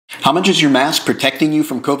How much is your mask protecting you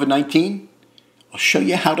from COVID-19? I'll show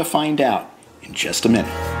you how to find out in just a minute.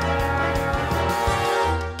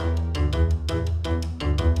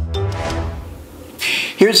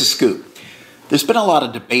 Here's a scoop. There's been a lot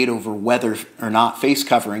of debate over whether or not face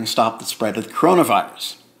coverings stop the spread of the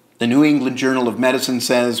coronavirus. The New England Journal of Medicine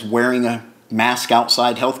says wearing a mask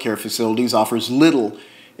outside healthcare facilities offers little,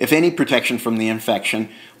 if any, protection from the infection,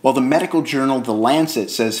 while the medical journal The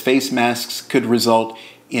Lancet says face masks could result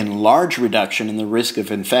in large reduction in the risk of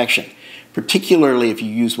infection, particularly if you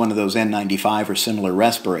use one of those N95 or similar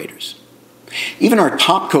respirators. Even our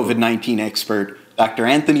top COVID-19 expert, Dr.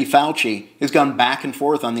 Anthony Fauci, has gone back and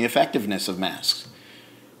forth on the effectiveness of masks.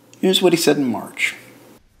 Here's what he said in March.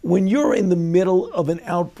 When you're in the middle of an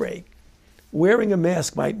outbreak, wearing a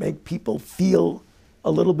mask might make people feel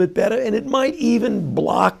a little bit better, and it might even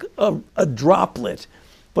block a droplet,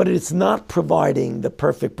 but it's not providing the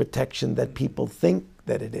perfect protection that people think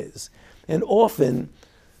that it is. And often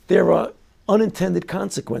there are unintended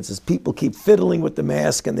consequences. People keep fiddling with the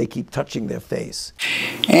mask and they keep touching their face.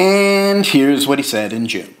 And here's what he said in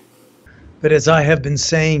June. But as I have been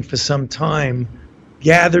saying for some time,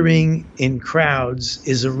 gathering in crowds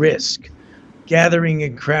is a risk. Gathering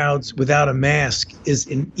in crowds without a mask is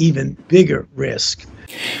an even bigger risk.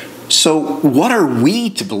 So what are we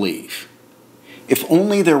to believe? If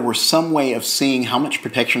only there were some way of seeing how much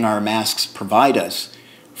protection our masks provide us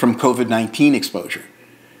from COVID-19 exposure.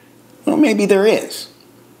 Well, maybe there is.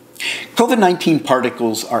 COVID-19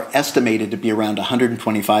 particles are estimated to be around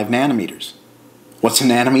 125 nanometers. What's a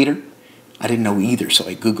nanometer? I didn't know either, so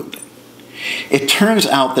I Googled it. It turns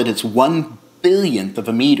out that it's 1/1000th of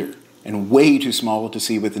a meter and way too small to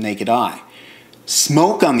see with the naked eye.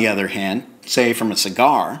 Smoke, on the other hand, say from a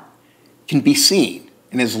cigar, can be seen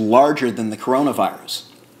and is larger than the coronavirus.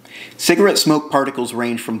 Cigarette smoke particles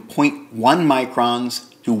range from 0.1 microns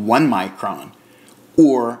to 1 micron,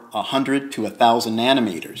 or 100 to 1,000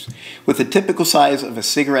 nanometers, with the typical size of a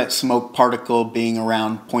cigarette smoke particle being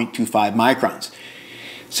around 0.25 microns.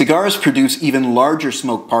 Cigars produce even larger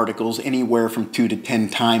smoke particles, anywhere from 2 to 10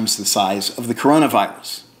 times the size of the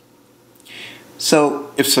coronavirus.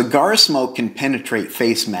 So, if cigar smoke can penetrate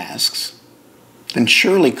face masks, then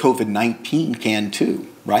surely COVID-19 can too,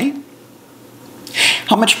 right?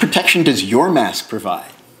 How much protection does your mask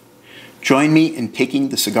provide? Join me in taking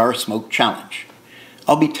the cigar smoke challenge.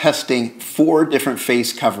 I'll be testing 4 different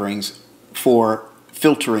face coverings for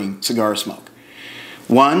filtering cigar smoke.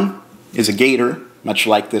 One is a gaiter, much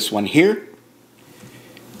like this one here.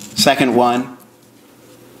 Second one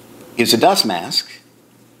is a dust mask.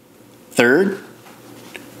 Third,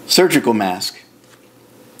 surgical mask.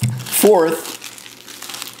 Fourth,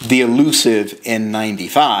 the elusive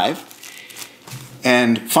N95.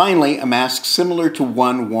 And finally, a mask similar to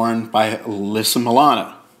one worn by Alyssa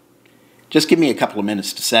Milano. Just give me a couple of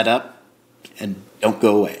minutes to set up, and don't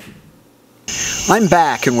go away. I'm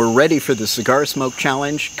back, and we're ready for the cigar smoke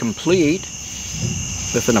challenge, complete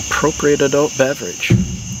with an appropriate adult beverage.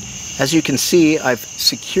 As you can see, I've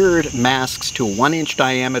secured masks to a 1-inch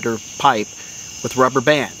diameter pipe with rubber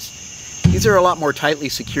bands. These are a lot more tightly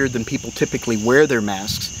secured than people typically wear their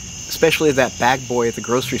masks, especially that bag boy at the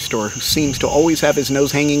grocery store who seems to always have his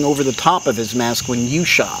nose hanging over the top of his mask when you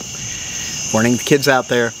shop. Warning the kids out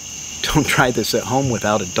there, don't try this at home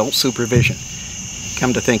without adult supervision.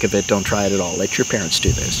 Come to think of it, don't try it at all. Let your parents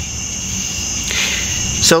do this.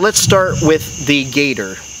 So let's start with the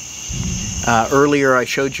gaiter. Earlier I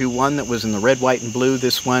showed you one that was in the red, white, and blue.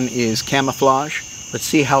 This one is camouflage. Let's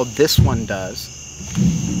see how this one does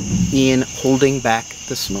in holding back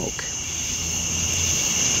the smoke.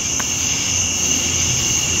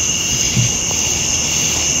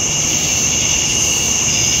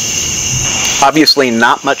 Obviously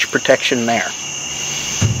not much protection there.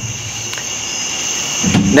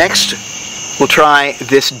 Next, we'll try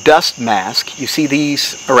this dust mask. You see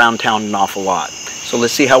these around town an awful lot. So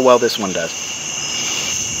let's see how well this one does.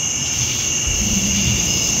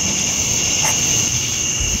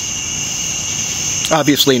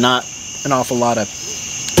 Obviously not an awful lot of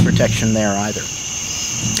protection there either.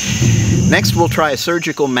 Next, we'll try a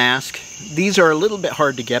surgical mask. These are a little bit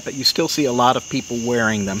hard to get, but you still see a lot of people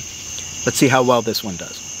wearing them. Let's see how well this one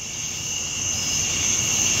does.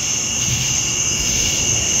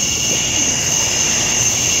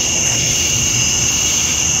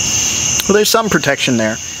 Well, there's some protection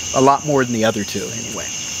there, a lot more than the other two anyway.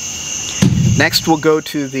 Next, we'll go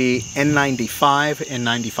to the N95,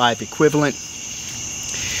 N95 equivalent.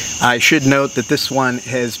 I should note that this one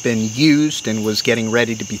has been used and was getting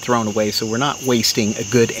ready to be thrown away, so we're not wasting a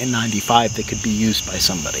good N95 that could be used by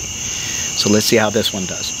somebody. So let's see how this one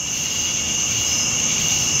does.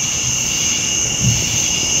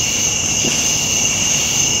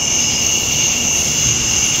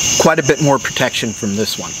 quite a bit more protection from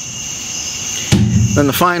this one. Then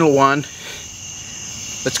the final one,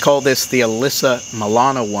 let's call this the Alyssa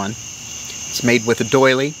Milano one. It's made with a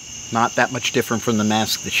doily, not that much different from the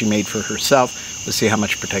mask that she made for herself. Let's see how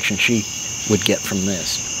much protection she would get from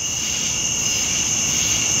this.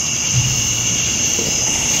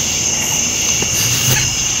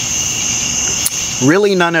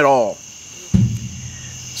 Really none at all.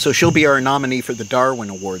 So she'll be our nominee for the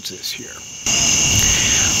Darwin Awards this year.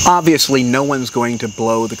 Obviously, no one's going to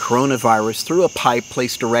blow the coronavirus through a pipe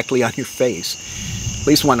placed directly on your face. At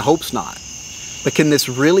least one hopes not. But can this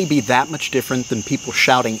really be that much different than people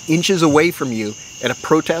shouting inches away from you at a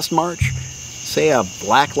protest march? Say a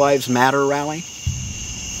Black Lives Matter rally?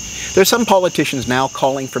 There are some politicians now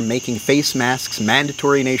calling for making face masks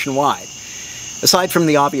mandatory nationwide. Aside from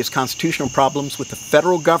the obvious constitutional problems with the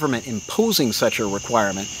federal government imposing such a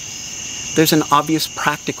requirement, there's an obvious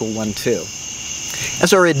practical one too.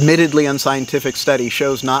 As our admittedly unscientific study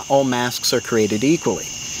shows, not all masks are created equally.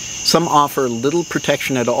 Some offer little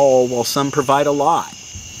protection at all, while some provide a lot.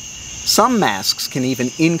 Some masks can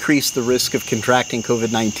even increase the risk of contracting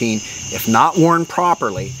COVID-19 if not worn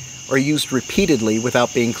properly or used repeatedly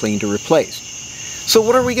without being cleaned or replaced. So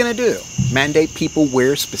what are we going to do? Mandate people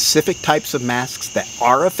wear specific types of masks that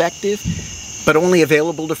are effective, but only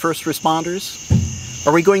available to first responders?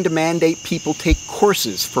 Are we going to mandate people take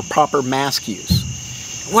courses for proper mask use?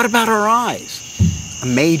 What about our eyes? A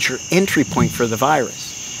major entry point for the virus.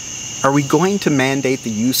 Are we going to mandate the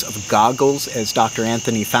use of goggles, as Dr.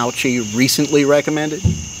 Anthony Fauci recently recommended?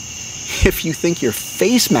 If you think your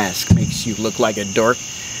face mask makes you look like a dork,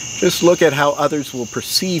 just look at how others will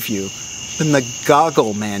perceive you when the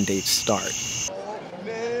goggle mandates start.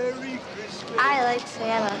 I like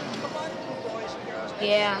Santa.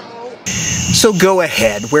 Yeah. So go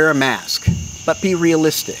ahead, wear a mask, but be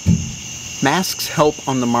realistic. Masks help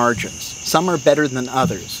on the margins. Some are better than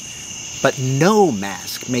others. But no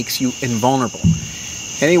mask makes you invulnerable.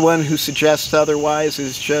 Anyone who suggests otherwise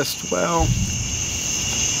is just, well,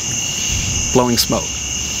 blowing smoke.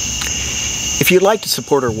 If you'd like to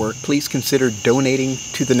support our work, please consider donating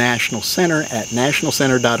to the National Center at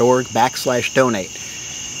nationalcenter.org/donate.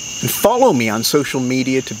 And follow me on social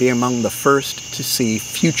media to be among the first to see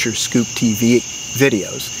future ScoopTV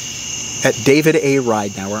videos at David A.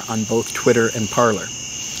 Ridenauer on both Twitter and Parler.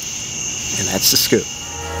 And that's the scoop.